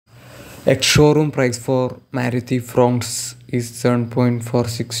Ex-showroom price for Maruti Fronx is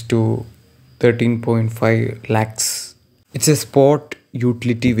 7.46 to 13.5 lakhs. It's a sport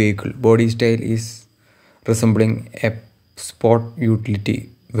utility vehicle. Body style is resembling a sport utility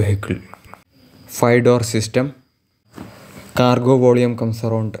vehicle. 5-door system. Cargo volume comes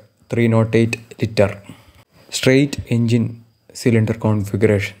around 308 liter. Straight engine cylinder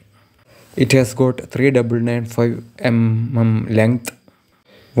configuration. It has got 3995 mm length,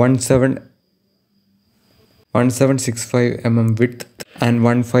 1765 mm width and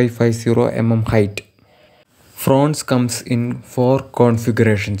 1550 mm height. Fronts comes in 4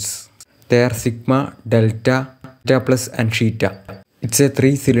 configurations. They are Sigma, Delta, Delta Plus and Theta. It's a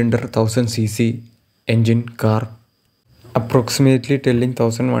 3-cylinder 1000cc engine car. Approximately telling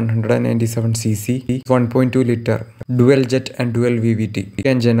 1197cc, 1.2 liter, dual jet and dual VVT. It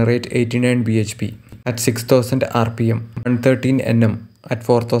can generate 89 bhp at 6000 rpm, 113 Nm at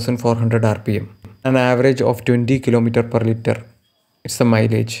 4400 rpm. An average of 20 km per liter. It's the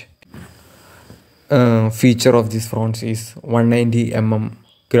mileage. Feature of this front is 190 mm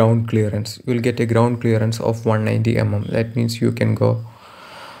ground clearance. You will get a ground clearance of 190 mm. That means you can go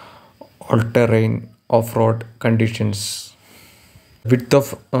all terrain, off-road conditions. Width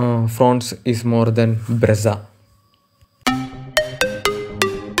of fronts is more than Brezza.